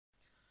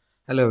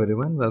Hello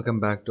everyone, welcome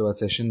back to our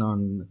session on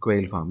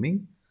quail farming.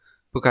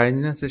 ഇപ്പോൾ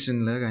കഴിഞ്ഞ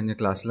സെഷനിൽ കഴിഞ്ഞ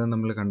ക്ലാസ്സിൽ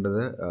നമ്മൾ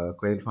കണ്ടത്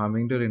quail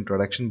ഫാമിങ്ങിൻ്റെ ഒരു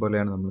ഇൻട്രൊഡക്ഷൻ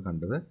പോലെയാണ് നമ്മൾ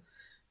കണ്ടത്.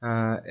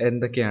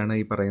 എന്തൊക്കെയാണ്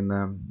ഈ പറയുന്ന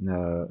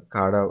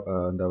കാട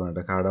എന്താ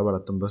പറയുക കാട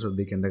വളർത്തുമ്പോൾ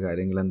ശ്രദ്ധിക്കേണ്ട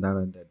കാര്യങ്ങൾ, എന്താണ്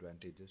അതിൻ്റെ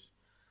അഡ്വാൻറ്റേജസ്,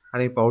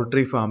 അല്ലെങ്കിൽ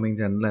പൗൾട്രി ഫാമിംഗ്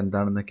ജനറൽ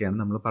എന്താണെന്നൊക്കെയാണ്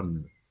നമ്മൾ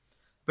പറഞ്ഞത്.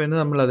 അപ്പോൾ ഇന്ന്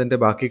നമ്മൾ അതിൻ്റെ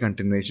ബാക്കി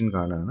കണ്ടിന്യൂവേഷൻ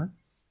കാണുകയാണ്.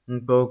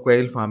 ഇപ്പോൾ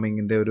quail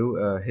ഫാമിങ്ങിൻ്റെ ഒരു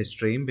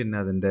ഹിസ്റ്ററിയും പിന്നെ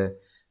അതിൻ്റെ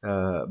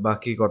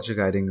ബാക്കി കുറച്ച്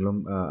കാര്യങ്ങളും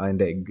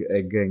അതിൻ്റെ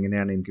എഗ്ഗ്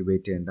എങ്ങനെയാണ്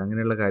ഇൻക്യുബേറ്റ് ചെയ്യേണ്ടത്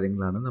അങ്ങനെയുള്ള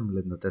കാര്യങ്ങളാണ് നമ്മൾ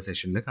ഇന്നത്തെ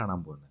സെഷനിൽ കാണാൻ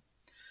പോകുന്നത്.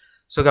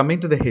 So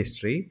coming to the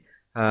history,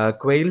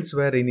 ക്വെയിൽസ്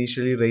wear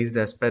initially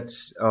raised as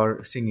pets or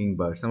singing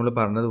birds. നമ്മൾ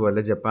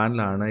പറഞ്ഞതുപോലെ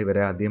ജപ്പാനിലാണ്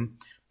ഇവരെ ആദ്യം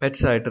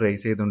പെറ്റ്സ് ആയിട്ട്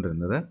റേസ്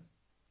ചെയ്തുകൊണ്ടിരുന്നത്,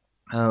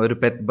 ഒരു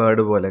പെറ്റ്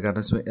ബേർഡ് പോലെ.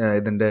 കാരണം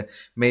ഇതിൻ്റെ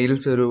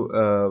മെയിൽസ് ഒരു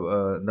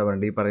എന്താ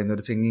പറയുക ഈ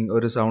പറയുന്ന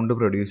ഒരു സൗണ്ട്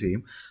പ്രൊഡ്യൂസ്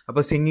ചെയ്യും.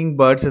 അപ്പോൾ സിംഗിങ്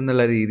ബേർഡ്സ്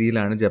എന്നുള്ള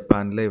രീതിയിലാണ്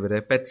ജപ്പാനിൽ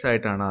ഇവരെ പെറ്റ്സ്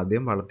ആയിട്ടാണ്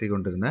ആദ്യം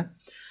വളർത്തിക്കൊണ്ടിരുന്നത്.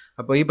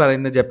 അപ്പോൾ ഈ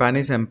പറയുന്ന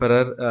ജപ്പാനീസ്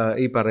എംപറർ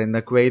ഈ പറയുന്ന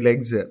quail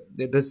eggs,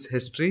 it is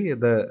history,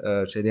 ഇത്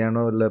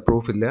ശരിയാണോ ഉള്ള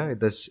പ്രൂഫില്ല.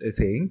 It is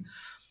saying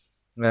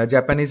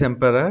Japanese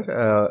emperor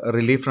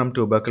relieved from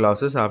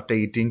tuberculosis after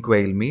eating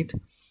quail meat,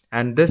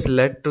 and this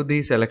led to the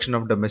selection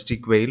of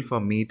domestic quail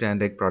for meat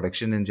and egg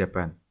production in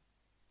Japan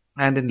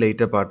and in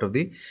later part of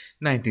the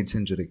 19th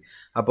century.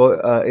 അപ്പോൾ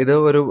ഇത്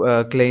ഒരു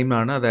claim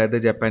ആണ്. അതായത്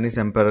Japanese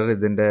emperor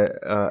ഇതിൻ്റെ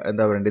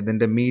എന്താ പറയുക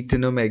ഇതിൻ്റെ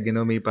മീറ്റിനും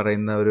എഗ്ഗിനും ഈ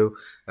പറയുന്ന ഒരു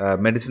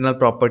മെഡിസിനൽ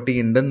പ്രോപ്പർട്ടി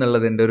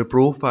ഉണ്ടെന്നുള്ളതിൻ്റെ ഒരു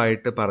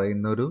പ്രൂഫായിട്ട്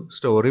പറയുന്ന ഒരു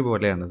സ്റ്റോറി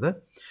പോലെയാണിത്.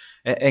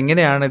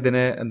 എങ്ങനെയാണ്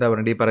ഇതിനെ എന്താ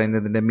പറയുക ഈ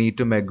പറയുന്നതിൻ്റെ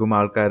മീറ്റും എഗ്ഗും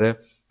ആൾക്കാർ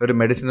ഒരു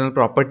മെഡിസിനൽ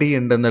പ്രോപ്പർട്ടി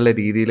ഉണ്ടെന്നുള്ള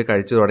രീതിയിൽ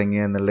കഴിച്ചു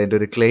തുടങ്ങിയ എന്നുള്ളതിൻ്റെ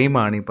ഒരു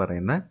ക്ലെയിമാണ് ഈ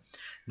പറയുന്നത്.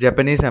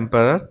 ജപ്പനീസ്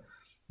എംപറർ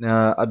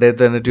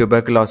അദ്ദേഹത്തിന്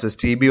ട്യൂബർക്കുലോസിസ്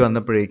TB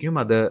വന്നപ്പോഴേക്കും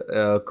അത്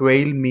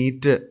ക്വെയിൽ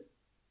മീറ്റ്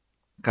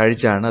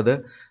കഴിച്ചാണ് അത്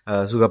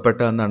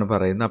സുഖപ്പെട്ടതെന്നാണ്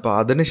പറയുന്നത്. അപ്പോൾ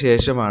അതിന്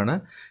ശേഷമാണ്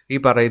ഈ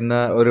പറയുന്ന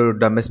ഒരു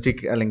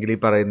ഡൊമസ്റ്റിക് അല്ലെങ്കിൽ ഈ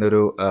പറയുന്ന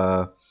ഒരു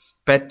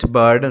പെറ്റ്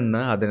ബേർഡ്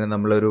എന്ന് അതിനെ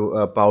നമ്മളൊരു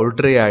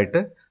പൗൾട്രി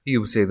ആയിട്ട്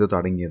യൂസ് ചെയ്ത്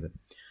തുടങ്ങിയത്.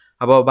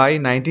 അപ്പോൾ by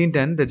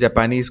 1910 the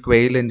Japanese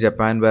quail in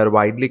Japan were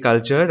widely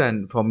cultured and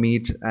for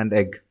meat and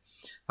egg.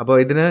 അപ്പോൾ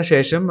ഇതിന്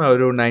ശേഷം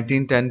ഒരു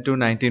 1910 to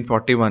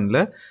 1941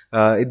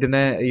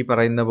 ഇതിനെ ഈ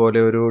പറയുന്ന പോലെ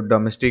ഒരു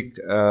ഡൊമസ്റ്റിക്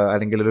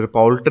അല്ലെങ്കിൽ ഒരു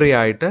പൗൾട്രി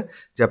ആയിട്ട്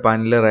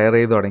ജപ്പാനിൽ റെയർ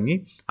ചെയ്ത് തുടങ്ങി.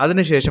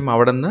 അതിനുശേഷം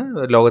അവിടെ നിന്ന്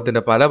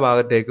ലോകത്തിൻ്റെ പല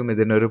ഭാഗത്തേക്കും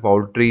ഇതിനൊരു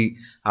പൗൾട്രി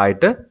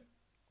ആയിട്ട്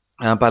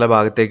പല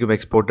ഭാഗത്തേക്കും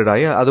എക്സ്പോർട്ടഡ്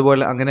ആയി.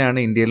 അതുപോലെ അങ്ങനെയാണ്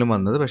ഇന്ത്യയിലും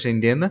വന്നത്. പക്ഷേ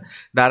ഇന്ത്യയിൽ നിന്ന്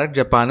ഡയറക്റ്റ്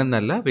ജപ്പാനിൽ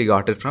നിന്നല്ല, we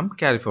got it from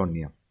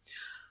California.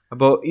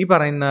 അപ്പോൾ ഈ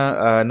പറയുന്ന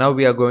now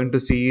we are going to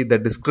see the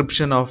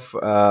description of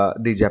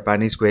the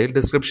Japanese quail.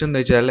 Description എന്ന്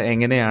വെച്ചാൽ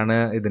എങ്ങനെയാണ്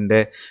ഇതിൻ്റെ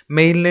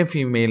മെയിലിനെയും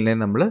ഫീമെയിലിനെയും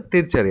നമ്മൾ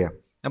തിരിച്ചറിയാം.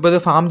 അപ്പോൾ ഇത്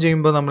ഫാം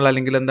ചെയ്യുമ്പോൾ നമ്മൾ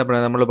അല്ലെങ്കിൽ എന്താ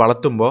പറയുക നമ്മൾ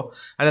വളർത്തുമ്പോൾ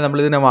അല്ലെങ്കിൽ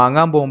നമ്മളിതിനെ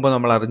വാങ്ങാൻ പോകുമ്പോൾ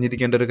നമ്മൾ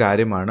അറിഞ്ഞിരിക്കേണ്ട ഒരു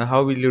കാര്യമാണ്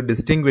how will you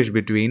distinguish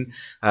between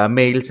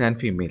males and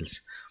females.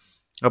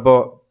 അപ്പോൾ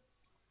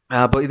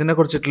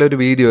ഇതിനെക്കുറിച്ചിട്ടുള്ള ഒരു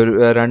വീഡിയോ,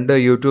 2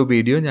 യൂട്യൂബ്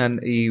വീഡിയോ ഞാൻ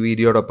ഈ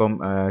വീഡിയോടൊപ്പം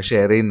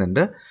ഷെയർ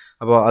ചെയ്യുന്നുണ്ട്.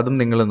 അപ്പോൾ അതും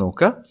നിങ്ങൾ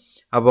നോക്കുക.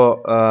 അപ്പോൾ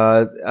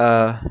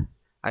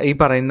ഈ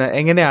പറയുന്ന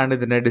എങ്ങനെയാണ്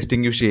ഇതിനെ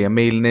ഡിസ്റ്റിങ്വിഷ് ചെയ്യുക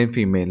മെയിലിനെയും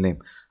ഫീമെയിലിനെയും.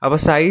 അപ്പോൾ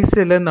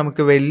സൈസിൽ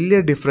നമുക്ക് വലിയ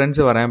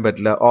ഡിഫറൻസ് പറയാൻ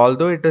പറ്റില്ല.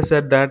 Although it is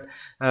said that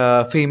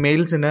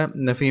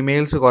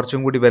females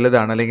കുറച്ചും കൂടി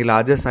വലുതാണ് അല്ലെങ്കിൽ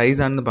ലാർജർ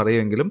സൈസ് ആണെന്ന്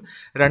പറയുമെങ്കിലും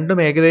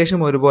രണ്ടും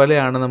ഏകദേശം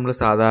ഒരുപോലെയാണ് നമ്മൾ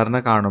സാധാരണ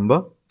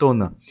കാണുമ്പോൾ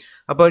തോന്നുക.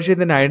 അപ്പോൾ പക്ഷേ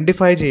ഇതിനെ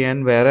ഐഡൻറ്റിഫൈ ചെയ്യാൻ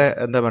വേറെ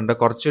എന്താ പറയുക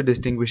കുറച്ച്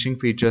ഡിസ്റ്റിങ്വിഷിങ്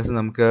ഫീച്ചേഴ്സ്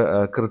നമുക്ക്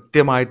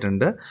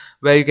കൃത്യമായിട്ടുണ്ട്.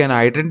 വേ you can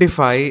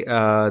identify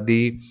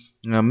the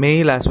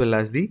mail as well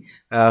as the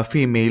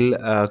female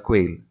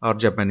quail or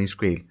Japanese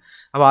quail.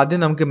 അപ്പോൾ ആദ്യം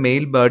നമുക്ക്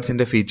മെയിൽ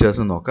ബേർഡ്സിൻ്റെ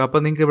ഫീച്ചേഴ്സ് നോക്കാം. അപ്പോൾ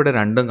നിങ്ങൾക്ക് ഇവിടെ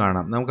രണ്ടും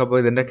കാണാം. നമുക്കപ്പോൾ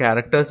ഇതിൻ്റെ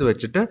ക്യാരക്ടേഴ്സ്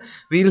വെച്ചിട്ട്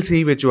wheel see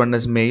which one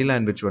is male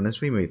and which one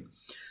is female.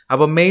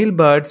 അപ്പോൾ മെയിൽ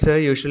ബേർഡ്സ്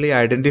യൂഷ്വലി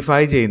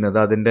ഐഡൻറ്റിഫൈ ചെയ്യുന്നത്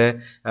അതിൻ്റെ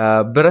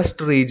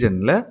ബ്രസ്റ്റ്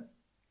റീജിയനിൽ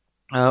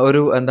ഒരു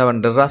എന്താ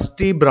പറയുക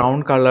റസ്റ്റി ബ്രൗൺ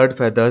കളേർഡ്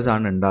ഫെതേഴ്സ്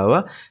ആണ് ഉണ്ടാവുക,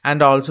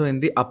 and also in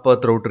the upper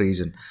throat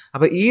region.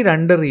 അപ്പോൾ ഈ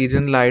 2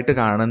 റീജിയനിലായിട്ട്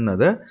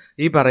കാണുന്നത്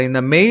ഈ പറയുന്ന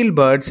മെയിൽ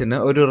ബേർഡ്സിന്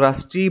ഒരു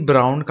റസ്റ്റി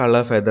ബ്രൗൺ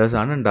കളർ ഫെതേഴ്സ്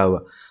ആണ്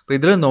ഉണ്ടാവുക. അപ്പോൾ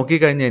ഇതിൽ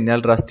നോക്കിക്കഴിഞ്ഞ്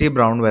കഴിഞ്ഞാൽ റസ്റ്റി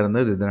ബ്രൗൺ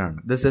വരുന്നത് ഇതിനാണ്.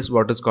 This is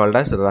what is called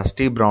as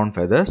rusty brown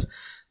feathers.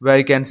 where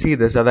you can see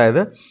this.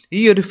 അതായത്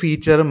ഈ ഒരു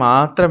ഫീച്ചർ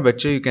മാത്രം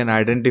വെച്ച് you can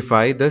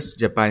identify this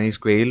Japanese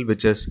quail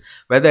which is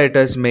whether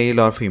it is male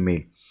or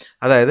female.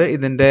 അതായത്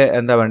ഇതിൻ്റെ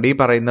എന്താ പറയുക ഈ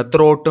പറയുന്ന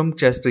ത്രോട്ടും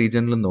ചെസ്റ്റ്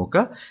റീജിയനിലും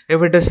നോക്കുക.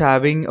 ഇഫ് ഇറ്റ് ഇസ്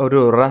ഹാവിങ് ഒരു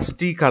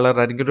റസ്റ്റി കളർ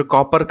അല്ലെങ്കിൽ ഒരു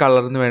കോപ്പർ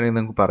കളർ എന്ന് വേണമെങ്കിൽ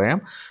നമുക്ക് പറയാം.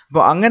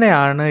 അപ്പോൾ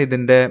അങ്ങനെയാണ്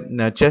ഇതിൻ്റെ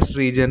ചെസ്റ്റ്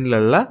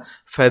റീജിയനിലുള്ള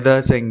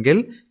ഫെതേഴ്സ് എങ്കിൽ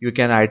you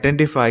can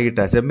identify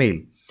it as A mail.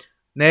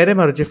 നേരെ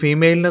മറിച്ച്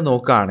ഫീമെയിലിനെ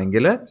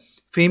നോക്കുകയാണെങ്കിൽ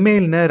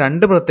ഫീമെയിലിന്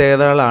 2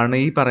 പ്രത്യേകതകളാണ്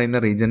ഈ പറയുന്ന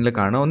റീജിയനിൽ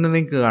കാണുക. ഒന്ന്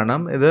നിങ്ങൾക്ക്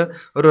കാണാം, ഇത്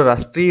ഒരു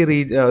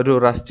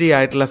റസ്റ്റി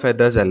ആയിട്ടുള്ള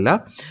ഫെതേഴ്സ് അല്ല.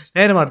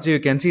 നേരെ മറിച്ച് you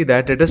can see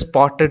that it is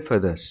spotted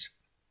feathers.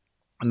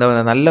 എന്താ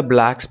പറയുക നല്ല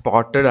ബ്ലാക്ക്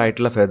സ്പോട്ടഡ്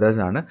ആയിട്ടുള്ള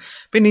ഫെതേഴ്സാണ്.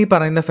 പിന്നെ ഈ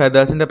പറയുന്ന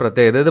ഫെതേഴ്സിൻ്റെ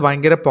പ്രത്യേകത ഇത്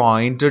ഭയങ്കര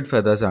പോയിൻറ്റഡ്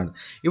ഫെതേഴ്സാണ്.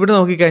 ഇവിടെ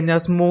നോക്കിക്കഴിഞ്ഞാൽ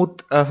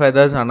സ്മൂത്ത്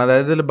ഫെതേഴ്സാണ്.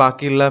 അതായത് ഇതിൽ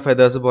ബാക്കിയുള്ള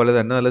ഫെതേഴ്സ് പോലെ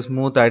തന്നെ നല്ല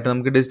സ്മൂത്ത് ആയിട്ട്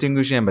നമുക്ക്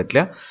ഡിസ്റ്റിങ്വിഷ് ചെയ്യാൻ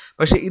പറ്റില്ല.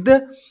 പക്ഷേ ഇത്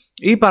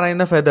ഈ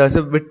പറയുന്ന ഫെതേഴ്സ്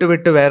വിട്ട്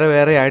വിട്ട് വേറെ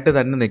വേറെ ആയിട്ട്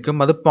തന്നെ നിൽക്കും.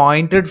 അത്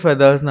പോയിന്റഡ്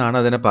ഫെതേഴ്സ് എന്നാണ്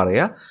അതിനെ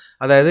പറയുക.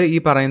 അതായത് ഈ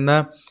പറയുന്ന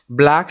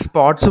ബ്ലാക്ക്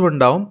സ്പോട്ട്സും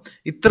ഉണ്ടാവും.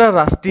 ഇത്ര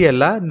റസ്റ്റി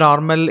അല്ല,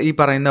 നോർമൽ ഈ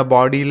പറയുന്ന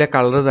ബോഡിയിലെ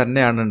കളർ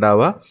തന്നെയാണ്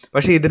ഉണ്ടാവുക.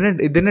 പക്ഷേ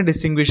ഇതിനെ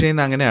ഡിസ്റ്റിങ്വിഷ്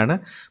ചെയ്യുന്ന അങ്ങനെയാണ്,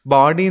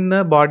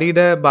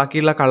 ബോഡിയുടെ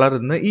ബാക്കിയുള്ള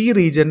കളറിൽ നിന്ന് ഈ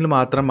റീജിയനിൽ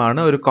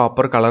മാത്രമാണ് ഒരു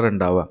കോപ്പർ കളർ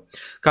ഉണ്ടാവുക.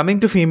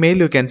 Coming to female,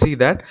 you can see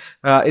that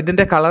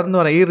ഇതിൻ്റെ കളർ എന്ന്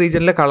പറയുന്നത്, ഈ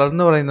റീജിയനിലെ കളർ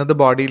എന്ന് പറയുന്നത്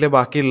ബോഡിയിലെ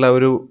ബാക്കിയുള്ള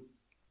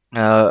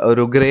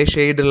ഒരു ഗ്രേ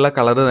ഷെയ്ഡുള്ള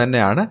കളർ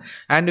തന്നെയാണ്.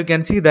 And you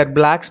can see that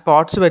black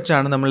spots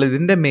വെച്ചാണ് നമ്മൾ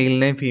ഇതിൻ്റെ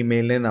മെയിലിനെയും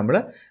ഫീമെയിലിനെയും നമ്മൾ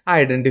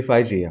ഐഡൻറ്റിഫൈ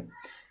ചെയ്യാം.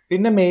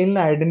 പിന്നെ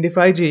മെയിലിനെ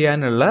ഐഡൻറ്റിഫൈ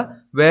ചെയ്യാനുള്ള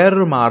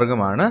വേറൊരു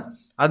മാർഗമാണ്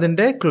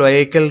അതിൻ്റെ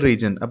ക്ലോയേക്കൽ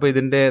റീജിയൻ. അപ്പോൾ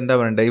ഇതിൻ്റെ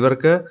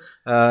ഇവർക്ക്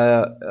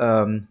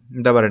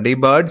ഈ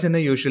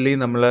ബേർഡ്സിന് യൂഷ്വലി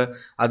നമ്മൾ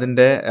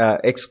അതിൻ്റെ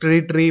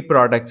എക്സ്ക്രീറ്ററി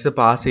പ്രോഡക്ട്സ്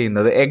പാസ്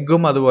ചെയ്യുന്നത്,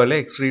 എഗ്ഗും അതുപോലെ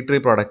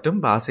എക്സ്ക്രീറ്ററി പ്രോഡക്റ്റും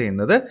പാസ്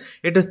ചെയ്യുന്നത്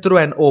it is through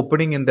an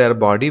opening in there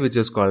body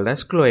which is called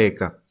as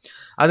ക്ലോയേക്ക.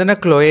 അതിനെ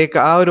ക്ലോയേക്ക,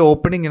 ആ ഒരു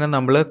ഓപ്പണിങ്ങിനെ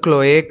നമ്മൾ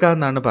ക്ലോയേക്ക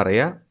എന്നാണ്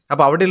പറയുക.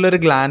 അപ്പോൾ അവിടെയുള്ളൊരു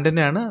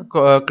ഗ്ലാൻഡിനെയാണ്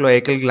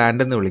ക്ലോയേക്കൽ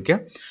ഗ്ലാൻഡ് എന്ന് വിളിക്കുക.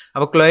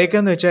 അപ്പോൾ ക്ലോയേക്ക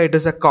എന്ന് വെച്ചാൽ it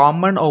is A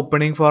common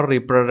opening four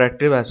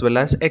reproductive as well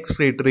as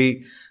excretory,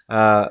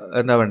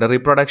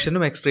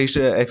 റീപ്രൊഡക്ഷനും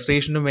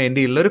എക്സ്ക്രീഷനും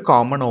വേണ്ടിയുള്ള ഒരു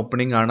കോമൺ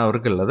ഓപ്പണിംഗ് ആണ്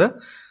അവർക്കുള്ളത്.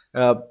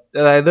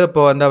 അതായത്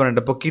ഇപ്പോൾ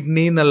ഇപ്പോൾ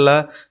കിഡ്നി എന്നുള്ള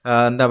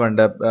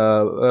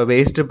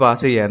വേസ്റ്റ്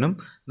പാസ് ചെയ്യാനും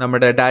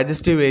നമ്മുടെ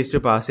ഡൈജസ്റ്റീവ്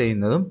വേസ്റ്റ് പാസ്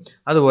ചെയ്യുന്നതും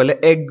അതുപോലെ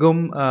എഗ്ഗും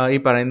ഈ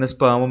പറയുന്ന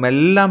സ്പേമും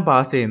എല്ലാം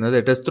പാസ് ചെയ്യുന്നത്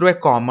it is through A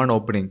common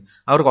opening.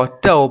 അവർക്ക്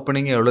ഒറ്റ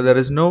ഓപ്പണിങ്ങേ ഉള്ളൂ. There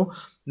is no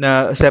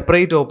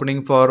separate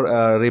opening four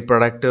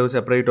reproductive,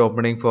 separate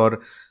opening four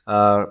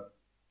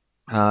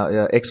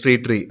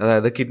excretory,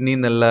 അതായത് കിഡ്നി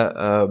എന്നുള്ള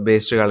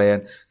വേസ്റ്റ് കളയാൻ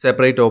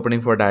സെപ്പറേറ്റ്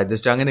ഓപ്പണിംഗ് ഫോർ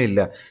ഡൈജസ്റ്റ്,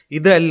 അങ്ങനെയില്ല.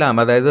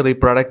 ഇതെല്ലാം അതായത്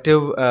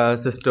റീപ്രൊഡക്റ്റീവ്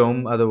സിസ്റ്റവും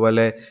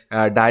അതുപോലെ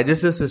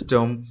ഡൈജസ്റ്റീവ്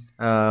സിസ്റ്റവും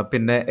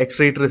പിന്നെ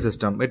excretory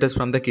system it is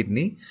from the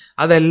kidney,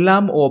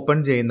 അതെല്ലാം ഓപ്പൺ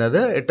ചെയ്യുന്നത്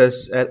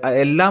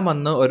എല്ലാം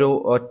വന്ന് ഒരു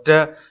ഒറ്റ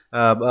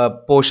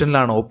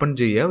പോർഷനിലാണ് ഓപ്പൺ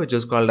ചെയ്യുക വിച്ച്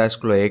ഇസ് കോൾഡ് ആസ്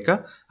ക്ലോയേക്ക.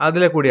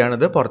 അതിലെ കൂടിയാണ്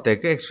ഇത്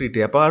പുറത്തേക്ക് എക്സ്ക്രീറ്റ്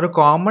ചെയ്യുക. അപ്പോൾ ആ ഒരു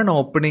കോമൺ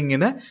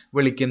ഓപ്പണിങ്ങിനെ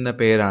വിളിക്കുന്ന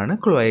പേരാണ്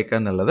ക്ലോയേക്ക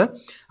എന്നുള്ളത്.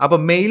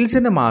 അപ്പോൾ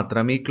മെയിൽസിന്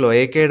മാത്രം ഈ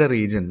ക്ലോയേക്കയുടെ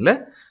റീജിയനിൽ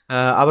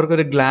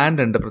അവർക്കൊരു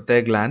ഗ്ലാൻഡ് ഉണ്ട്,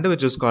 പ്രത്യേക gland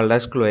which is called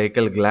as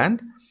ക്ലോയേക്കൽ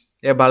gland,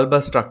 A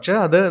bulbous structure.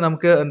 അത്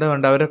നമുക്ക്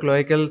അവരുടെ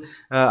ക്ലോയേക്കൽ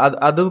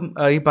അതും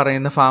ഈ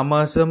പറയുന്ന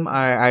ഫാമേഴ്സും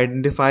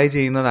ഐഡൻറ്റിഫൈ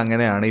ചെയ്യുന്നത്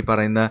അങ്ങനെയാണ്, ഈ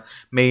പറയുന്ന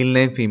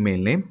മെയിലിനെയും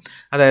ഫീമെയിലിനെയും.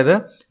 അതായത്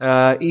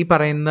ഈ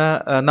പറയുന്ന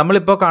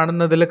നമ്മളിപ്പോൾ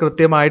കാണുന്നതിൽ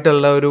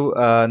കൃത്യമായിട്ടുള്ള ഒരു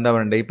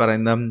ഈ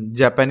പറയുന്ന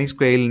ജാപ്പനീസ്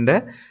ക്വെയിലിൻ്റെ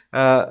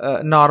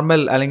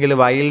നോർമൽ അല്ലെങ്കിൽ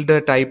വൈൽഡ്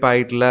ടൈപ്പ്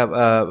ആയിട്ടുള്ള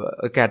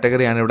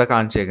കാറ്റഗറിയാണ് ഇവിടെ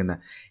കാണിച്ചേക്കുന്നത്.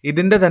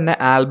 ഇതിൻ്റെ തന്നെ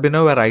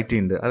ആൽബിനോ വെറൈറ്റി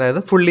ഉണ്ട്,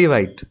 അതായത് ഫുള്ളി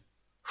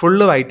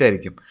വൈറ്റ്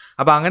ആയിരിക്കും.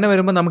 അപ്പോൾ അങ്ങനെ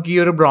വരുമ്പോൾ നമുക്ക് ഈ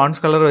ഒരു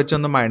ബ്രോൺസ് കളർ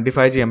വെച്ചൊന്നും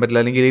ഐഡൻറ്റിഫൈ ചെയ്യാൻ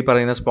പറ്റില്ല, അല്ലെങ്കിൽ ഈ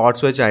പറയുന്ന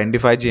സ്പോട്ട്സ് വെച്ച്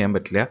ഐഡൻറ്റിഫൈ ചെയ്യാൻ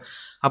പറ്റില്ല.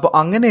 അപ്പോൾ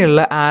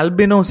അങ്ങനെയുള്ള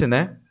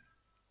ആൽബിനോസിനെ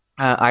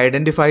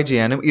ഐഡൻറ്റിഫൈ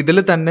ചെയ്യാനും ഇതിൽ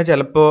തന്നെ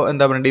ചിലപ്പോൾ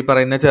ഈ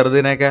പറയുന്ന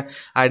ചെറുതിനെയൊക്കെ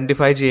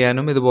ഐഡൻറ്റിഫൈ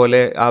ചെയ്യാനും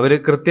ഇതുപോലെ അവർ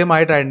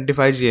കൃത്യമായിട്ട്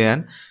ഐഡൻറ്റിഫൈ ചെയ്യാൻ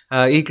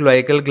ഈ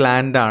ക്ലോയേക്കൽ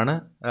ഗ്ലാൻഡാണ്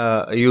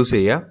യൂസ്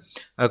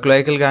ചെയ്യുക.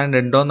 ക്ലോയേക്കൽ ഗ്ലാൻഡ്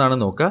ഉണ്ടോ എന്നാണ്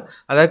നോക്കുക.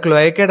 അതായത്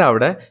ക്ലോയേക്കയുടെ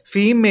അവിടെ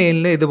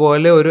ഫീമെയിലിന്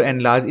ഇതുപോലെ ഒരു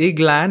ഈ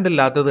ഗ്ലാൻഡ്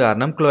ഇല്ലാത്തത്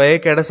കാരണം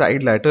ക്ലോയേക്കയുടെ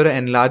സൈഡിലായിട്ട് ഒരു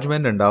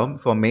എൻലാർജ്മെൻറ്റ് ഉണ്ടാവും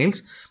ഫോർ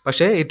മെയിൽസ്,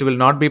 പക്ഷേ it will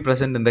not be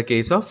present in the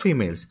case of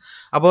females.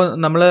 അപ്പോൾ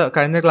നമ്മൾ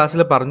കഴിഞ്ഞ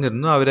ക്ലാസ്സിൽ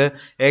പറഞ്ഞിരുന്നു അവർ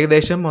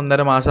ഏകദേശം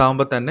 1.5 മാസം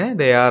ആകുമ്പോൾ തന്നെ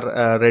they are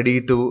ready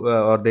two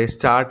or they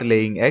start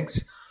laying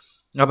eggs.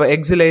 അപ്പോൾ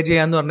എഗ്സ് ലേ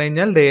ചെയ്യാന്ന് പറഞ്ഞു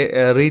കഴിഞ്ഞാൽ ദേ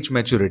റീച്ച്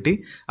മെച്യൂരിറ്റി.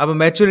 അപ്പോൾ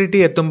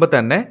മെച്യൂരിറ്റി എത്തുമ്പോൾ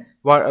തന്നെ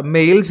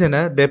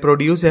മെയിൽസിന് ദേ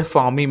പ്രൊഡ്യൂസ് എ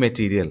ഫോമി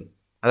മെറ്റീരിയൽ,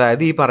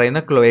 അതായത് ഈ പറയുന്ന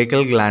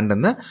ക്ലോയേക്കൽ ഗ്ലാൻഡ്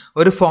എന്ന്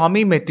ഒരു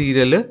ഫോമി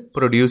മെറ്റീരിയൽ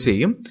പ്രൊഡ്യൂസ്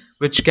ചെയ്യും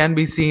which can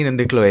be seen in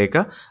the ക്ലോയേക്ക.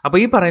 അപ്പോൾ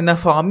ഈ പറയുന്ന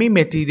ഫോമി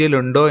മെറ്റീരിയൽ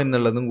ഉണ്ടോ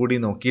എന്നുള്ളതും കൂടി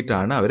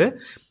നോക്കിയിട്ടാണ് അവർ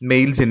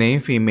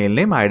മെയിൽസിനെയും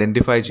ഫീമെയിലിനെയും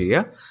ഐഡൻറ്റിഫൈ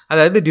ചെയ്യുക.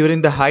 അതായത്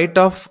during the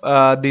height of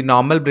the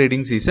normal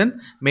breeding season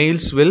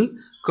males will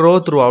crow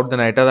through out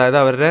the night. അതായത്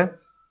അവരുടെ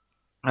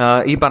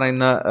ഈ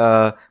പറയുന്ന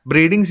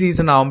ബ്രീഡിംഗ്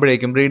സീസൺ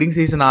ആകുമ്പോഴേക്കും, ബ്രീഡിംഗ്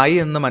സീസൺ ആയി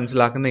എന്ന്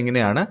മനസ്സിലാക്കുന്നത്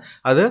എങ്ങനെയാണ്,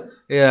 അത്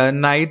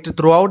night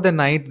through out the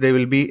night they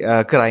will be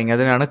crying,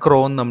 അതിനാണ് ക്രോ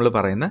എന്ന് നമ്മൾ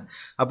പറയുന്നത്.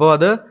 അപ്പോൾ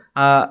അത്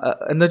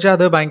എന്ന് വെച്ചാൽ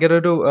അത് ഭയങ്കര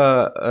ഒരു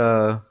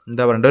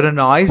ഒരു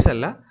നോയ്സ്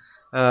അല്ല,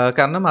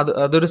 കാരണം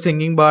അതൊരു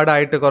സിംഗിങ്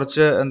ബേർഡായിട്ട്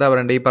കുറച്ച്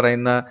ഈ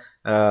പറയുന്ന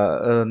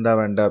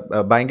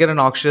ഭയങ്കര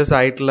നോക്ഷ്യസ്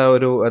ആയിട്ടുള്ള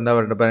ഒരു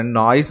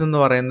നോയ്സ് എന്ന്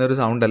പറയുന്ന ഒരു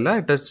സൗണ്ട് അല്ല.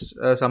 ഇറ്റ് ഇസ്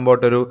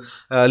സംഭവം ഒരു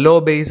ലോ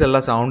ബേസ്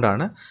ഉള്ള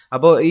സൗണ്ടാണ്.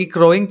 അപ്പോൾ ഈ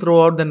ക്രോയിങ് ത്രൂ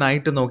ഔട്ട് ദ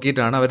നൈറ്റ്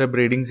നോക്കിയിട്ടാണ് അവരുടെ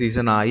ബ്രീഡിംഗ്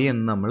സീസൺ ആയി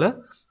എന്ന് നമ്മൾ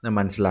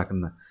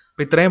മനസ്സിലാക്കുന്നത്.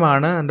 അപ്പോൾ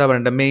ഇത്രയുമാണ്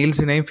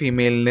മെയിൽസിനെയും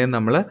ഫീമെയിലിനെയും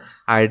നമ്മൾ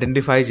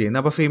ഐഡൻറ്റിഫൈ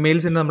ചെയ്യുന്നത്. അപ്പോൾ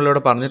ഫീമെയിൽസിന്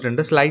നമ്മളിവിടെ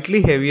പറഞ്ഞിട്ടുണ്ട് സ്ലൈറ്റ്ലി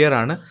ഹെവിയർ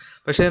ആണ്,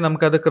 പക്ഷേ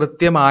നമുക്കത്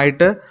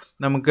കൃത്യമായിട്ട്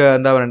നമുക്ക്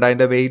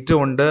അതിൻ്റെ വെയിറ്റ്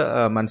കൊണ്ട്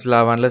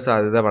മനസ്സിലാവാനുള്ള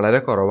സാധ്യത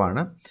വളരെ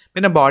കുറവാണ്.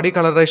 പിന്നെ ബോഡി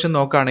കളറേഷൻ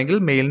നോക്കുകയാണെങ്കിൽ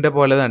മെയിലിൻ്റെ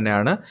പോലെ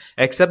തന്നെയാണ്,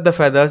 എക്സെപ്റ്റ് ദ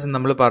ഫെദേഴ്സ്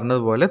നമ്മൾ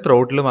പറഞ്ഞതുപോലെ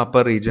ത്രോട്ടിലും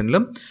അപ്പർ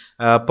റീജിയനിലും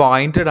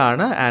പോയിൻറ്റഡ്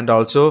ആണ് and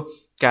also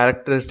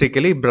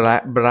characteristically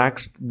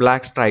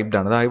black striped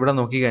ആണ്. അതായത് ഇവിടെ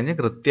നോക്കിക്കഴിഞ്ഞാൽ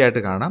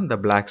കൃത്യമായിട്ട് കാണാം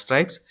the black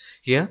stripes,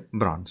 here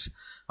bronze.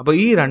 അപ്പോൾ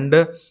ഈ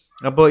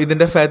അപ്പോൾ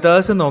ഇതിൻ്റെ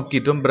ഫെദേഴ്സ്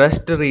നോക്കിയിട്ടും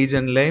ബ്രസ്റ്റ്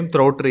റീജിയനിലെയും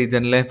ത്രോട്ട്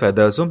റീജിയനിലെയും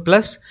ഫെദേഴ്സും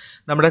പ്ലസ്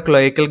നമ്മുടെ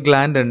ക്ലോയേക്കൽ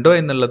ഗ്ലാൻഡ് ഉണ്ടോ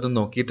എന്നുള്ളതും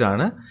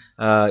നോക്കിയിട്ടാണ്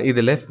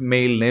ഇതിലെ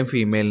മെയിലിനെയും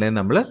ഫീമെയിലിനെയും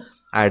നമ്മൾ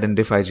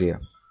ഐഡൻറ്റിഫൈ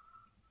ചെയ്യാം.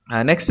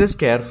 Next is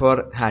care for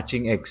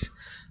hatching eggs.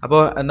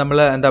 അപ്പോൾ നമ്മൾ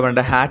എന്താ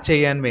പറയുക, ഹാച്ച്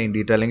ചെയ്യാൻ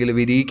വേണ്ടിയിട്ട് അല്ലെങ്കിൽ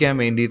വിരിയിക്കാൻ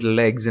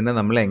വേണ്ടിയിട്ടുള്ള എഗ്സിനെ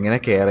നമ്മൾ എങ്ങനെ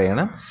കെയർ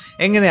ചെയ്യണം,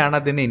 എങ്ങനെയാണ്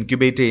അതിനെ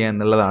ഇൻക്യുബേറ്റ് ചെയ്യുക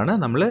എന്നുള്ളതാണ്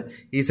നമ്മൾ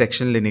ഈ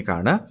സെക്ഷനിൽ ഇനി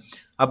കാണുക.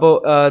 അപ്പോൾ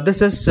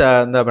ദിസ് ഇസ്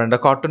എന്താ പറയുക,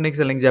 കോട്ടൺ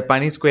എഗ്സ് അല്ലെങ്കിൽ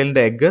ജപ്പാനീസ്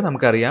ക്വെയിലിൻ്റെ എഗ്ഗ്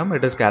നമുക്കറിയാം.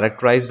 It is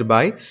characterised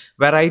by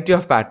variety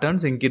of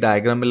patterns. എനിക്ക്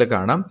ഡയഗ്രാമിൽ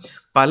കാണാം,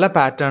 പല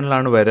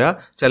പാറ്റേണിലാണ് വരിക.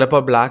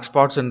 ചിലപ്പോൾ ബ്ലാക്ക്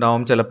സ്പോട്ട്സ്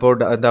ഉണ്ടാവും, ചിലപ്പോൾ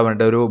എന്താ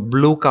പറയുക ഒരു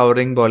ബ്ലൂ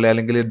കവറിങ് പോലെ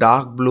അല്ലെങ്കിൽ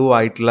ഡാർക്ക് ബ്ലൂ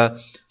ആയിട്ടുള്ള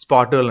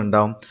സ്പോട്ടുകൾ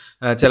ഉണ്ടാവും.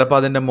 ചിലപ്പോൾ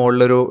അതിൻ്റെ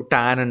മുകളിലൊരു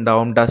ടാൻ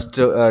ഉണ്ടാവും,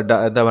 ഡസ്റ്റ്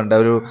എന്താ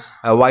പറയുക ഒരു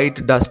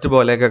വൈറ്റ് ഡസ്റ്റ്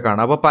പോലെയൊക്കെ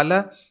കാണാം. അപ്പോൾ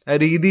പല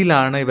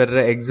രീതിയിലാണ്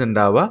ഇവരുടെ എഗ്സ്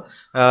ഉണ്ടാവുക.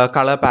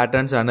 കളർ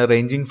പാറ്റേൺസ് ആണ്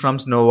ranging from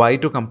snow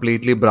white to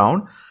completely brown.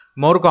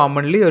 More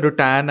commonly ഒരു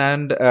ടാൻ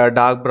ആൻഡ്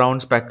ഡാർക്ക് ബ്രൗൺ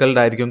സ്പെക്കൽഡ്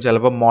ആയിരിക്കും.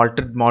 ചിലപ്പോൾ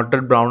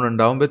മോൾട്ടഡ് ബ്രൗൺ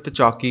ഉണ്ടാവും വിത്ത്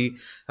ചോക്കി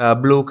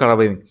ബ്ലൂ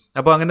കളറിങ്.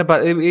 അപ്പോൾ അങ്ങനെ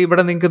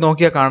ഇവിടെ നിങ്ങൾക്ക്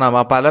നോക്കിയാൽ കാണാം,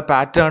 ആ പല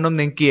പാറ്റേണും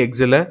നിങ്ങൾക്ക് ഈ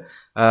എഗ്സിൽ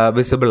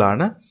വിസിബിൾ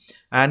ആണ്.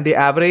 And the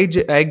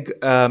average egg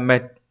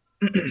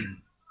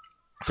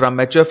from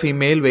mature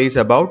female wise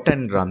about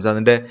 10 grams.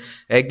 അതിൻ്റെ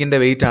എഗ്ഗിൻ്റെ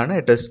വെയിറ്റ് ആണ്,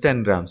 ഇറ്റ് ഇസ്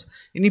 10 grams.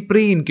 ഇനി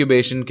പ്രീ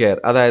ഇൻക്യുബേഷൻ കെയർ,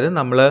 അതായത്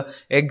നമ്മൾ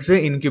എഗ്സ്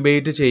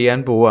ഇൻക്യുബേറ്റ്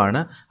ചെയ്യാൻ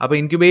പോവുകയാണ്. അപ്പോൾ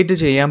ഇൻക്യുബേറ്റ്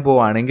ചെയ്യാൻ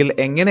പോവുകയാണെങ്കിൽ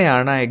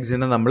എങ്ങനെയാണ് ആ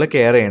എഗ്സിനെ നമ്മൾ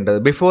കെയർ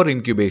ചെയ്യേണ്ടത് ബിഫോർ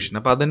ഇൻക്യുബേഷൻ.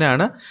 അപ്പോൾ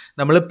അതിനാണ്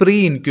നമ്മൾ പ്രീ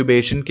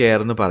ഇൻക്യുബേഷൻ കെയർ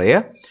എന്ന്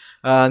പറയുക.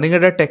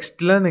 നിങ്ങളുടെ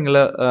ടെക്സ്റ്റിൽ നിങ്ങൾ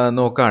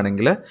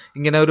നോക്കുകയാണെങ്കിൽ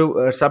ഇങ്ങനെ ഒരു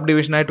സബ്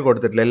ഡിവിഷനായിട്ട്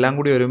കൊടുത്തിട്ടില്ല, എല്ലാം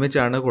കൂടി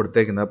ഒരുമിച്ചാണ്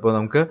കൊടുത്തേക്കുന്നത്. അപ്പോൾ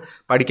നമുക്ക്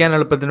പഠിക്കാൻ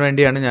എളുപ്പത്തിന്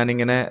വേണ്ടിയാണ്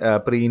ഞാനിങ്ങനെ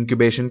പ്രീ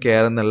ഇൻക്യുബേഷൻ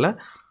കെയർ എന്നുള്ള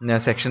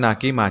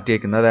സെക്ഷനാക്കി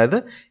മാറ്റിയേക്കുന്നത്. അതായത്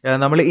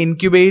നമ്മൾ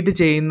ഇൻക്യുബേറ്റ്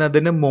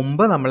ചെയ്യുന്നതിന്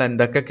മുമ്പ് നമ്മൾ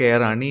എന്തൊക്കെ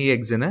കെയർ ആണ് ഈ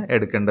എഗ്സിന്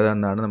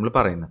എടുക്കേണ്ടതെന്നാണ് നമ്മൾ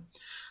പറയുന്നത്.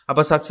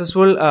 അപ്പോൾ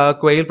successful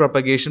quail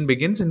propagation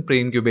begins in pre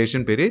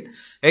incubation period.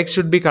 Eggs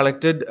should be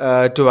collected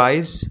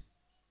twice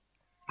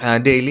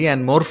daily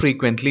and more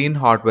frequently in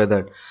hot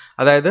weather.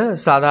 അതായത്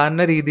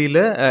സാധാരണ രീതിയിൽ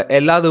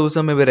എല്ലാ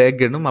ദിവസവും ഇവർ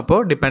എഗ് ഇടും. അപ്പോൾ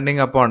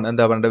ഡിപ്പെൻഡിങ് അപ്പോൺ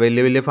എന്താ പറയുക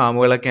വലിയ വലിയ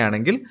ഫാമുകളൊക്കെ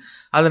ആണെങ്കിൽ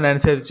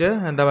അതിനനുസരിച്ച്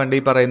എന്താ പറയുക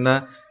ഈ പറയുന്ന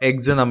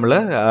എഗ്സ് നമ്മൾ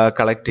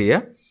കളക്ട്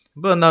ചെയ്യുക.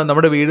 ഇപ്പോൾ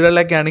നമ്മുടെ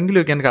വീടുകളിലൊക്കെ ആണെങ്കിൽ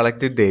you can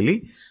collect it daily.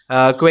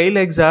 Quail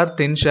eggs R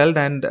thin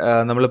shelled and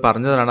നമ്മൾ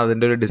പറഞ്ഞതാണ്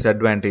അതിൻ്റെ ഒരു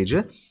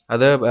ഡിസഡ്വാൻറ്റേജ്.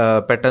 അത്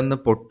പെട്ടെന്ന്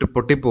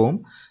പൊട്ടിപ്പോവും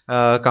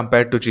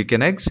compared to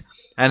chicken eggs.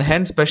 And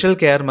hen special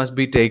care must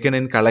be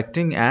taken in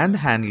collecting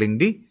and handling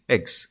the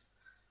eggs.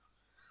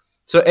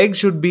 So egg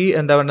should be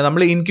എന്താ പറയുക,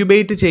 നമ്മൾ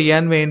incubate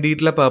ചെയ്യാൻ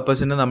വേണ്ടിയിട്ടുള്ള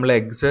പർപ്പസിന് നമ്മൾ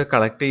എഗ്സ്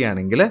കളക്ട്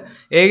ചെയ്യുകയാണെങ്കിൽ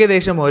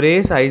ഏകദേശം ഒരേ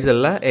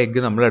സൈസുള്ള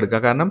എഗ്ഗ് നമ്മൾ എടുക്കുക.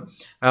 കാരണം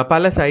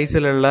പല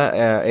സൈസിലുള്ള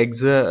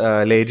എഗ്സ്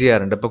ലേ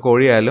ചെയ്യാറുണ്ട്. ഇപ്പോൾ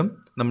കോഴിയായാലും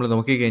നമ്മൾ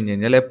നോക്കിക്കഴിഞ്ഞ്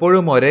കഴിഞ്ഞാൽ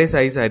എപ്പോഴും ഒരേ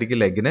സൈസ്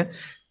ആയിരിക്കും എഗ്ഗിന്.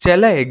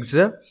 ചില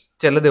എഗ്സ്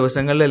ചില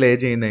ദിവസങ്ങളിൽ ലേ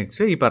ചെയ്യുന്ന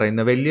എഗ്സ് ഈ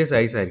പറയുന്ന വലിയ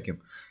സൈസ് ആയിരിക്കും.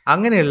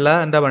 അങ്ങനെയുള്ള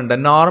എന്താ പറയുക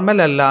നോർമൽ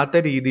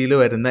അല്ലാത്ത രീതിയിൽ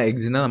വരുന്ന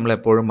എഗ്സിനെ നമ്മൾ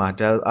എപ്പോഴും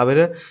മാറ്റുക. അവർ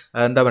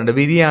എന്താ പറയുക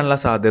വിരിയാനുള്ള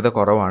സാധ്യത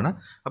കുറവാണ്.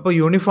 അപ്പോൾ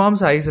യൂണിഫോം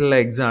സൈസുള്ള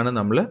എഗ്സ് ആണ്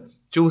നമ്മൾ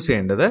ചൂസ്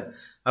ചെയ്യേണ്ടത്.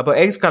 അപ്പോൾ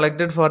eggs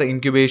collected four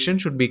incubation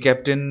should be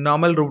kept in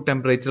normal room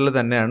ടെമ്പറേച്ചറിൽ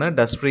തന്നെയാണ്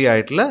ഡസ്റ്റ് ഫ്രീ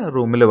ആയിട്ടുള്ള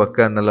റൂമിൽ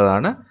വെക്കുക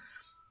എന്നുള്ളതാണ്.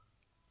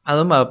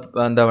 അതും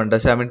എന്താ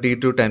പറയുക 70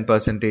 to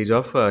 10%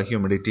 ഓഫ്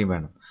ഹ്യൂമിഡിറ്റി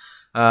വേണം.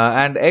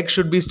 And egg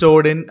should be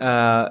stored in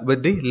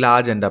with the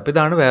large end up.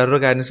 ഇതാണ് വേറൊരു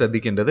കാര്യം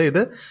ശ്രദ്ധിക്കേണ്ടത്. ഇത്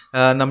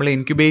നമ്മൾ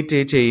ഇൻക്യുബേറ്റ്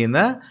ചെയ്യുന്ന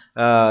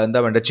എന്താ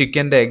പറയുക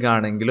ചിക്കൻ്റെ എഗ്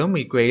ആണെങ്കിലും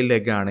ഈ ക്വെയിലിൻ്റെ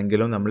എഗ്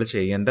ആണെങ്കിലും നമ്മൾ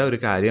ചെയ്യേണ്ട ഒരു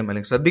കാര്യം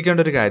അല്ലെങ്കിൽ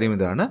ശ്രദ്ധിക്കേണ്ട ഒരു കാര്യം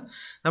ഇതാണ്.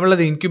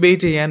 നമ്മളത്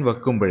ഇൻക്യുബേറ്റ് ചെയ്യാൻ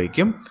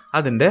വെക്കുമ്പോഴേക്കും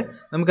അതിൻ്റെ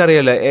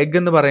നമുക്കറിയാമല്ലോ എഗ്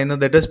എന്ന്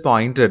പറയുന്നത് ഇറ്റ് ഇസ്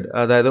പോയിൻറ്റഡ്.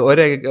 അതായത്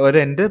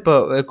ഒരെൻഡ് ഇപ്പോൾ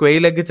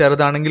ക്വെയിൽ എഗ്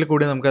ചെറുതാണെങ്കിൽ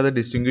കൂടി നമുക്കത്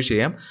ഡിസ്റ്റിങ്വിഷ്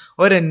ചെയ്യാം.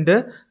 ഒരെൻഡ്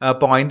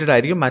പോയിൻറ്റഡ്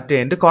ആയിരിക്കും, മറ്റേ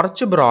എൻഡ്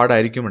കുറച്ച്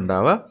ബ്രോഡായിരിക്കും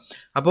ഉണ്ടാവുക.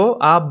 അപ്പോൾ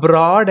ആ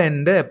ബ്രോഡ്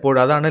എൻഡ് എപ്പോഴും,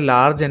 അതാണ്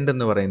ലാർജ് എൻഡ്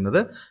എന്ന്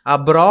പറയുന്നത്, ആ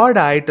ബ്രോഡ്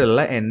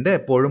ആയിട്ടുള്ള എൻഡ്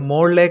എപ്പോഴും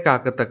മുകളിലേക്ക്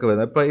ആക്കത്തക്ക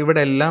വരുന്നത്. ഇപ്പോൾ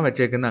ഇവിടെ എല്ലാം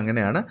വെച്ചേക്കുന്നത്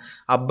അങ്ങനെയാണ്.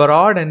 ആ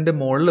ബ്രോഡ് എൻഡ്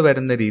മുകളിൽ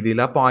വരുന്ന രീതിയിൽ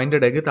ആ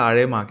പോയിൻറ്റഡ് എഗ്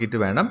താഴെയുമാക്കിയിട്ട്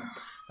വേണം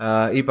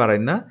ഈ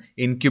പറയുന്ന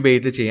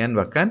ഇൻക്യുബേറ്റ് ചെയ്യാൻ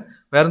വെക്കാൻ.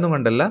 വേറൊന്നും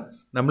കൊണ്ടല്ല,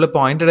 നമ്മൾ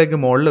പോയിൻറ്റഡ് എഗ്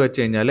മുകളിൽ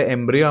വെച്ച് കഴിഞ്ഞാൽ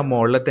എംബ്രിയോ ആ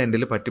മുകളിലത്തെ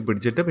എൻഡിൽ പറ്റി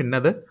പിടിച്ചിട്ട് പിന്നെ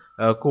അത്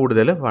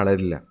കൂടുതൽ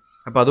വളരില്ല.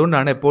 അപ്പോൾ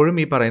അതുകൊണ്ടാണ് എപ്പോഴും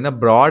ഈ പറയുന്ന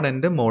ബ്രോഡ്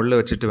എൻഡ് മുകളിൽ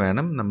വെച്ചിട്ട്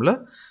വേണം നമ്മൾ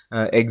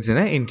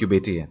എഗ്സിനെ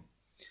ഇൻക്യുബേറ്റ് ചെയ്യാൻ.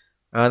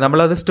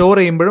 നമ്മളത് സ്റ്റോർ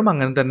ചെയ്യുമ്പോഴും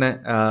അങ്ങനെ തന്നെ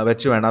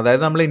വെച്ച് വേണം.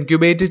 അതായത് നമ്മൾ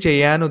ഇൻക്യുബേറ്റ്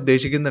ചെയ്യാൻ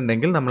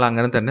ഉദ്ദേശിക്കുന്നുണ്ടെങ്കിൽ നമ്മൾ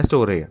അങ്ങനെ തന്നെ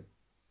സ്റ്റോർ ചെയ്യാം.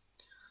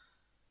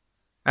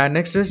 And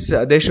next is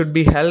they should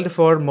be held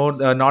for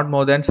not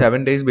more than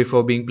 7 days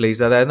before being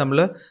placed. അതായത് നമ്മൾ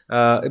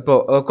ഇപ്പോൾ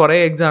കുറേ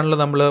എഗ്സ് ആണല്ലോ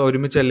നമ്മൾ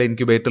ഒരുമിച്ചല്ല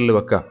ഇൻക്യുബേറ്ററിൽ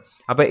വെക്കുക.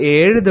 അപ്പോൾ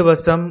 7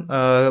 ദിവസം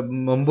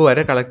മുമ്പ്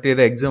വരെ കളക്ട്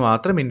ചെയ്ത എഗ്സ്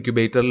മാത്രം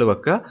ഇൻക്യുബേറ്ററിൽ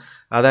വെക്കുക.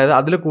 അതായത്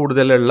അതിൽ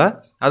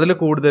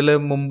കൂടുതൽ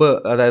മുമ്പ്,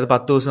 അതായത്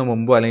 10 ദിവസം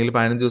മുമ്പോ അല്ലെങ്കിൽ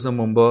 15 ദിവസം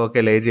മുമ്പോ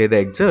ഒക്കെ ലേ ചെയ്ത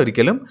എഗ്സ്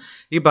ഒരിക്കലും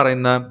ഈ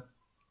പറയുന്ന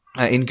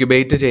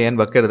ഇൻക്യുബേറ്റ് ചെയ്യാൻ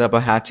വെക്കരുത്.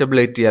 അപ്പോൾ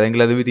ഹാച്ചബിലിറ്റി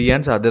അല്ലെങ്കിൽ അത് വിരിയാൻ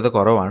സാധ്യത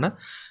കുറവാണ്.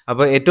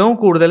 അപ്പോൾ ഏറ്റവും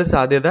കൂടുതൽ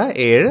സാധ്യത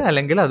 7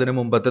 അല്ലെങ്കിൽ അതിന്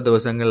മുമ്പത്തെ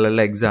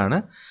ദിവസങ്ങളിലുള്ള എഗ്സാണ്.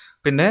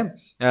 പിന്നെ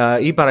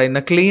ഈ പറയുന്ന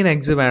ക്ലീൻ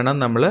എഗ്സ് വേണം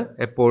നമ്മൾ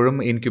എപ്പോഴും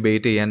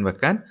ഇൻക്യുബേറ്റ് ചെയ്യാൻ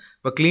വെക്കാൻ.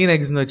 ഇപ്പോൾ ക്ലീൻ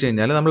എഗ്സ് എന്ന് വെച്ച്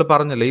കഴിഞ്ഞാൽ നമ്മൾ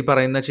പറഞ്ഞല്ലോ ഈ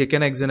പറയുന്ന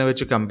ചിക്കൻ എഗ്സിനെ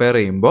വെച്ച് കമ്പയർ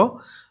ചെയ്യുമ്പോൾ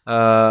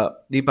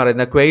ഈ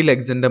പറയുന്ന ക്വെയിൽ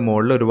എഗ്സിൻ്റെ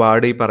മുകളിൽ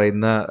ഒരുപാട് ഈ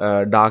പറയുന്ന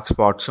ഡാർക്ക്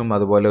സ്പോട്ട്സും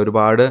അതുപോലെ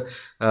ഒരുപാട്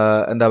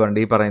എന്താ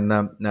പറയുക ഈ പറയുന്ന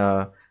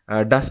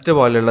ഡസ്റ്റ്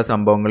പോലെയുള്ള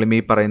സംഭവങ്ങളും ഈ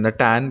പറയുന്ന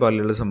ടാൻ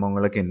പോലെയുള്ള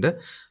സംഭവങ്ങളൊക്കെ ഉണ്ട്.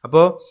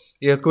 അപ്പോൾ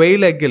ഈ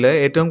ക്വെയിൽ എഗ്ഗിൽ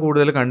ഏറ്റവും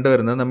കൂടുതൽ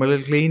കണ്ടുവരുന്നത് നമ്മൾ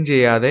ക്ലീൻ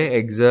ചെയ്യാതെ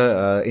എഗ്സ്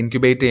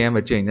ഇൻക്യുബേറ്റ് ചെയ്യാൻ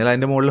വെച്ച് കഴിഞ്ഞാൽ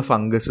അതിൻ്റെ മുകളിൽ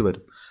ഫംഗസ്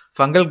വരും.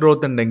 ഫംഗൽ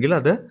ഗ്രോത്ത് ഉണ്ടെങ്കിൽ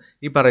അത്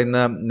ഈ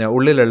പറയുന്ന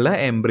ഉള്ളിലുള്ള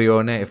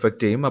എംബ്രിയോനെ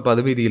എഫക്റ്റ് ചെയ്യും. അപ്പോൾ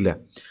അത് വിരിയില്ല.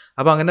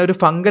 അപ്പോൾ അങ്ങനെ ഒരു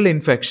ഫംഗൽ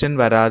ഇൻഫെക്ഷൻ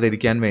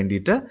വരാതിരിക്കാൻ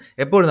വേണ്ടിയിട്ട്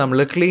എപ്പോഴും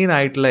നമ്മൾ ക്ലീൻ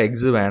ആയിട്ടുള്ള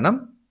എഗ്സ് വേണം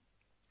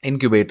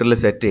ഇൻക്യുബേറ്ററിൽ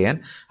സെറ്റ് ചെയ്യാൻ.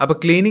 അപ്പോൾ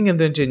ക്ലീനിങ്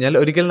എന്താണെന്ന് വെച്ച് കഴിഞ്ഞാൽ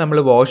ഒരിക്കലും നമ്മൾ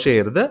വാഷ്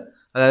ചെയ്യരുത്,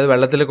 അതായത്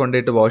വെള്ളത്തിൽ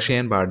കൊണ്ടുപോയിട്ട് വാഷ്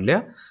ചെയ്യാൻ പാടില്ല.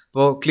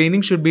 അപ്പോൾ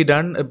ക്ലീനിങ് ഷുഡ് ബി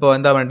ഡൺ. ഇപ്പോൾ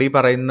എന്താ വേണ്ട, ഈ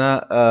പറയുന്ന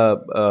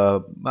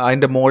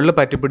അതിൻ്റെ മുകളിൽ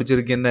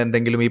പറ്റിപ്പിടിച്ചിരിക്കുന്ന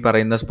എന്തെങ്കിലും ഈ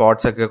പറയുന്ന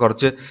സ്പോട്ട്സ് ഒക്കെ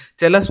കുറച്ച്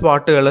ചില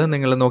സ്പോട്ടുകൾ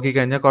നിങ്ങൾ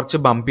നോക്കിക്കഴിഞ്ഞാൽ കുറച്ച്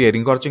ബമ്പി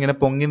ആയിരിക്കും, കുറച്ചിങ്ങനെ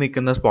പൊങ്ങി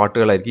നിൽക്കുന്ന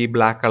സ്പോട്ടുകളായിരിക്കും. ഈ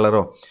ബ്ലാക്ക്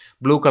കളറോ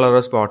ബ്ലൂ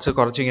കളറോ സ്പോട്ട്സ്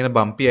കുറച്ചിങ്ങനെ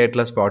ബമ്പി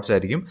ആയിട്ടുള്ള സ്പോട്ട്സ്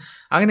ആയിരിക്കും.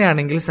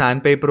 അങ്ങനെയാണെങ്കിൽ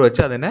സാൻഡ് പേപ്പർ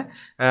വെച്ച് അതിനെ,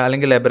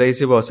 അല്ലെങ്കിൽ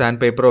എബ്രേസീവോ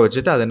സാൻഡ് പേപ്പറോ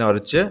വെച്ചിട്ട് അതിനെ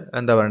ഉരച്ച്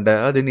എന്താ വേണ്ടത്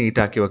അത്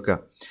നീറ്റാക്കി വെക്കുക.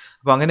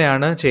 അപ്പോൾ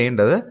അങ്ങനെയാണ്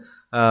ചെയ്യേണ്ടത്.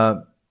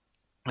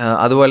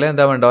 അതുപോലെ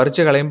എന്താ വേണ്ട,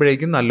 ഉരച്ച്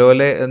കളയുമ്പോഴേക്കും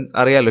നല്ലപോലെ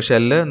അറിയാമല്ലോ,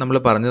 ഷെല്ല് നമ്മൾ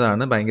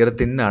പറഞ്ഞതാണ് ഭയങ്കര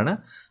തിന്നാണ്.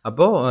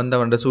 അപ്പോൾ എന്താ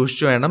വേണ്ട,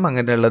 സൂക്ഷിച്ച് വേണം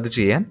അങ്ങനെയുള്ളത്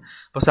ചെയ്യാൻ.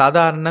 അപ്പോൾ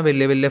സാധാരണ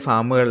വലിയ വലിയ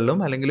ഫാമുകളിലും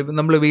അല്ലെങ്കിൽ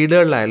നമ്മൾ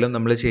വീടുകളിലായാലും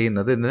നമ്മൾ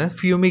ചെയ്യുന്നത് ഇതിന്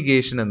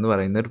ഫ്യൂമിഗേഷൻ എന്ന്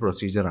പറയുന്ന ഒരു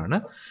പ്രൊസീജിയറാണ്.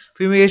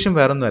 ഫ്യൂമിഗേഷൻ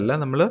വേറൊന്നുമല്ല,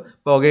 നമ്മൾ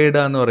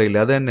പുകയിടുക എന്ന് പറയില്ല,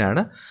 അത്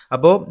തന്നെയാണ്.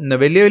 അപ്പോൾ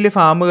വലിയ വലിയ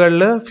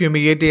ഫാമുകളിൽ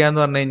ഫ്യൂമിഗേറ്റ് ചെയ്യുക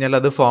എന്ന് പറഞ്ഞു കഴിഞ്ഞാൽ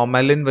അത്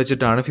ഫോർമാലിൻ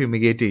വെച്ചിട്ടാണ്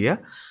ഫ്യൂമിഗേറ്റ് ചെയ്യുക.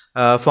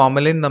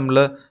 ഫോർമലിൻ നമ്മൾ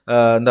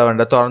എന്താ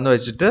വേണ്ട തുറന്ന്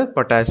വെച്ചിട്ട്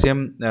പൊട്ടാസ്യം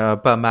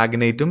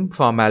മാഗ്നേറ്റും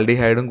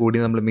ഫോർമാൽഡിഹൈഡും കൂടി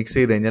നമ്മൾ മിക്സ്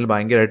ചെയ്ത് കഴിഞ്ഞാൽ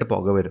ഭയങ്കരമായിട്ട്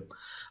പുക വരും.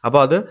 അപ്പോൾ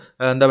അത്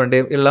എന്താ വേണ്ട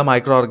ഉള്ള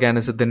മൈക്രോ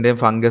ഓർഗാനിസത്തിൻ്റെയും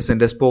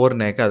ഫംഗസിൻ്റെ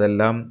സ്പോറിനെയൊക്കെ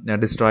അതെല്ലാം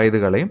ഡിസ്ട്രോയ് ചെയ്ത്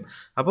കളയും.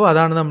 അപ്പോൾ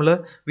അതാണ് നമ്മൾ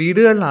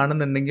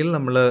വീടുകളിലാണെന്നുണ്ടെങ്കിൽ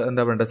നമ്മൾ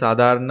എന്താ വേണ്ട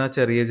സാധാരണ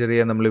ചെറിയ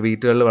ചെറിയ നമ്മൾ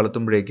വീട്ടുകളിൽ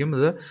വളർത്തുമ്പോഴേക്കും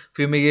ഇത്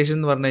ഫ്യൂമിഗേഷൻ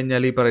എന്ന് പറഞ്ഞു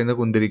കഴിഞ്ഞാൽ ഈ പറയുന്ന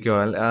കുന്തിരിക്കോ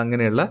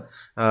അങ്ങനെയുള്ള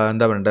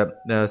എന്താ വേണ്ട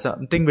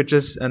സംതിങ്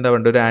വിച്ച് ഇസ് എന്താ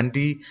വേണ്ട ഒരു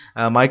ആൻറ്റി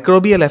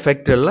മൈക്രോബിയൽ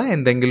എഫക്റ്റ് ഉള്ള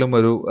എന്തെങ്കിലും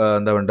ഒരു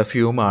എന്താ വേണ്ട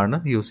ഫ്യൂമാണ്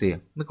യൂസ്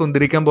ചെയ്യുക.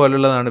 കുന്തിരിക്കം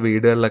പോലുള്ളതാണ്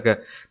വീടുകളിലൊക്കെ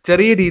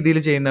ചെറിയ രീതിയിൽ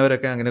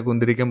ചെയ്യുന്നവരൊക്കെ അങ്ങനെ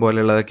കുന്തിരിക്കം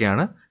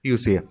പോലുള്ളതൊക്കെയാണ്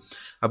യൂസ് ചെയ്യുക.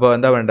 അപ്പോൾ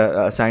എന്താ വേണ്ട,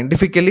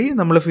 സയൻറ്റിഫിക്കലി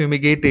നമ്മൾ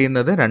ഫ്യൂമിഗേറ്റ്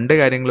ചെയ്യുന്നത് രണ്ട്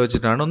കാര്യങ്ങൾ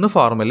വെച്ചിട്ടാണ്. ഒന്ന്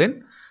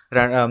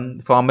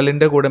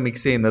ഫോർമലിൻ്റെ കൂടെ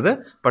മിക്സ് ചെയ്യുന്നത്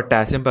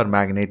പൊട്ടാസ്യം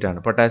പെർമാഗ്നേറ്റ്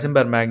ആണ്. പൊട്ടാസ്യം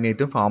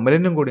പെർമാഗ്നേറ്റും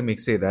ഫോർമലിനും കൂടി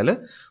മിക്സ് ചെയ്താൽ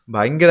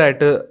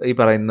ഭയങ്കരമായിട്ട് ഈ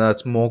പറയുന്ന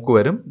സ്മോക്ക്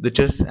വരും,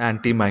 which is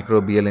anti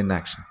microbial in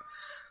action.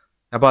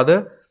 അപ്പോൾ അത്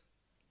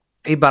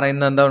ഈ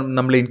പറയുന്ന എന്താ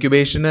നമ്മൾ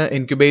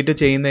ഇൻക്യുബേറ്റ്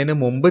ചെയ്യുന്നതിന്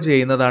മുമ്പ്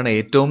ചെയ്യുന്നതാണ്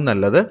ഏറ്റവും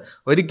നല്ലത്.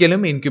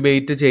 ഒരിക്കലും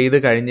ഇൻക്യുബേറ്റ് ചെയ്ത്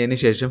കഴിഞ്ഞതിന്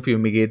ശേഷം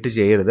ഫ്യൂമിഗേറ്റ്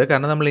ചെയ്യരുത്.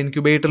 കാരണം നമ്മൾ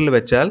ഇൻക്യുബേറ്ററിൽ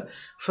വെച്ചാൽ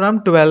ഫ്രം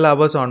 12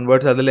 hours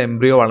ഓൺവേർഡ്സ് അതിൽ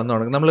എംബ്രിയോ വളർന്നു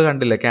തുടങ്ങും. നമ്മൾ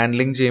കണ്ടില്ല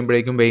ക്യാൻഡലിങ്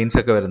ചെയ്യുമ്പോഴേക്കും വെയിൻസ്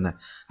ഒക്കെ വരുന്നത്.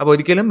 അപ്പോൾ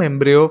ഒരിക്കലും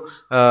എംബ്രിയോ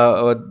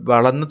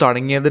വളർന്നു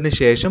തുടങ്ങിയതിന്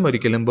ശേഷം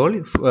ഒരിക്കലും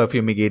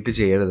ഫ്യൂമിഗേറ്റ്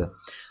ചെയ്യരുത്.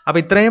 അപ്പോൾ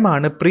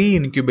ഇത്രയുമാണ് പ്രീ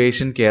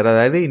ഇൻക്യുബേഷൻ കെയർ,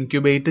 അതായത്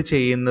ഇൻക്യുബേറ്റ്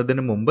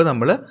ചെയ്യുന്നതിന് മുമ്പ്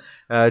നമ്മൾ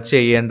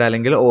ചെയ്യേണ്ട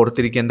അല്ലെങ്കിൽ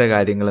ഓർത്തിരിക്കേണ്ട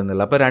കാര്യങ്ങൾ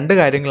എന്നുള്ള. അപ്പോൾ രണ്ട്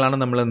കാര്യങ്ങളാണ്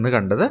നമ്മൾ ഇന്ന്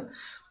കണ്ടത്.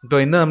 ഇപ്പോൾ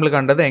ഇന്ന് നമ്മൾ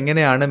കണ്ടത്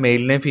എങ്ങനെയാണ്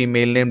മെയിലിനെയും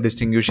ഫീമെയിലിനെയും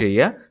ഡിസ്റ്റിങ്ക്വിഷ്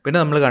ചെയ്യുക. പിന്നെ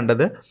നമ്മൾ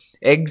കണ്ടത്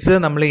എഗ്സ്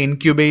നമ്മൾ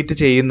ഇൻക്യുബേറ്റ്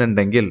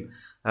ചെയ്യുന്നുണ്ടെങ്കിൽ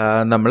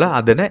നമ്മൾ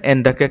അതിന്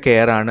എന്തൊക്കെ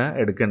കെയർ ആണ്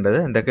എടുക്കേണ്ടത്,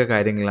 എന്തൊക്കെ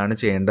കാര്യങ്ങളാണ്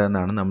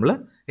ചെയ്യേണ്ടതെന്നാണ് നമ്മൾ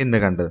ഇന്ന്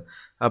കണ്ടത്.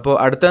 അപ്പോൾ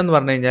അടുത്തതെന്ന്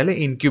പറഞ്ഞു കഴിഞ്ഞാൽ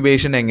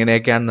ഇൻക്യുബേഷൻ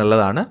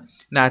എങ്ങനെയൊക്കെയാണെന്നുള്ളതാണ്.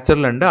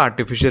 നാച്ചുറൽ ഉണ്ട്,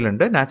 ആർട്ടിഫിഷ്യൽ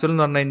ഉണ്ട്. നാച്ചുറൽ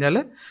എന്ന് പറഞ്ഞു കഴിഞ്ഞാൽ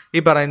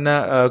ഈ പറയുന്ന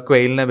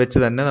ക്വെയിലിനെ വെച്ച്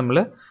തന്നെ നമ്മൾ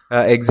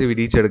eggs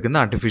വിരിയിച്ചെടുക്കുന്ന,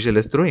 artificial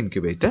is through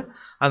incubator.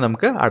 അത്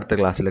നമുക്ക് അടുത്ത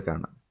ക്ലാസ്സിൽ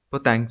കാണാം.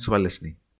 അപ്പോൾ താങ്ക്സ് ഫോർ ലിസ്ണിംഗ്.